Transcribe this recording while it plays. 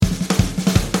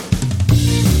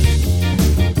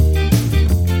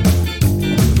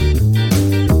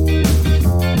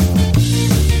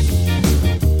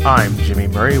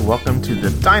Murray. Welcome to the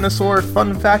Dinosaur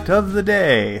Fun Fact of the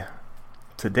Day.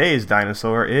 Today's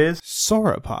dinosaur is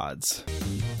sauropods.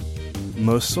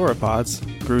 Most sauropods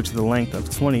grew to the length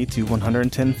of 20 to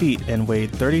 110 feet and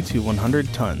weighed 30 to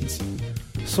 100 tons.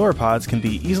 Sauropods can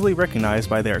be easily recognized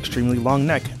by their extremely long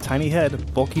neck, tiny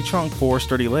head, bulky trunk, 4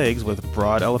 sturdy legs with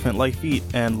broad elephant-like feet,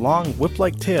 and long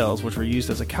whip-like tails which were used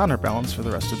as a counterbalance for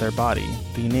the rest of their body.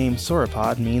 The name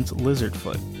sauropod means lizard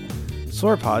foot.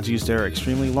 Sauropods used their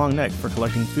extremely long neck for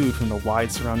collecting food from the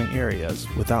wide surrounding areas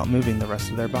without moving the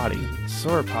rest of their body.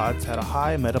 Sauropods had a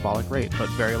high metabolic rate but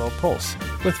very low pulse,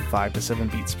 with 5 to 7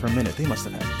 beats per minute. They must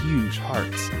have had huge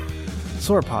hearts.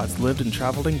 Sauropods lived and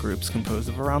traveled in groups composed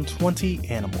of around 20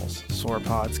 animals.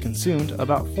 Sauropods consumed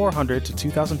about 400 to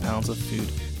 2,000 pounds of food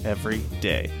every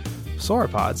day.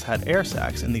 Sauropods had air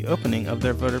sacs in the opening of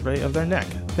their vertebrae of their neck.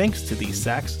 Thanks to these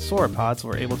sacs, sauropods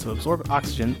were able to absorb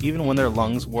oxygen even when their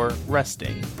lungs were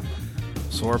resting.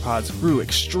 Sauropods grew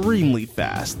extremely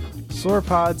fast.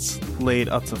 Sauropods laid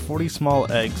up to 40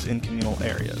 small eggs in communal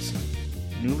areas.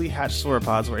 Newly hatched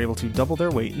sauropods were able to double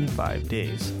their weight in 5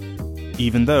 days.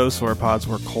 Even though sauropods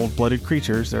were cold-blooded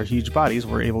creatures, their huge bodies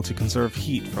were able to conserve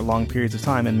heat for long periods of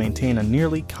time and maintain a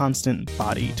nearly constant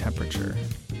body temperature.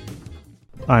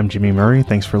 I'm Jimmy Murray.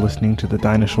 Thanks for listening to The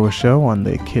Dinosaur Show on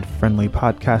the Kid Friendly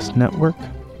Podcast Network.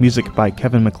 Music by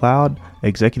Kevin MacLeod.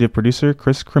 Executive producer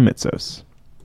Chris Kremitzos.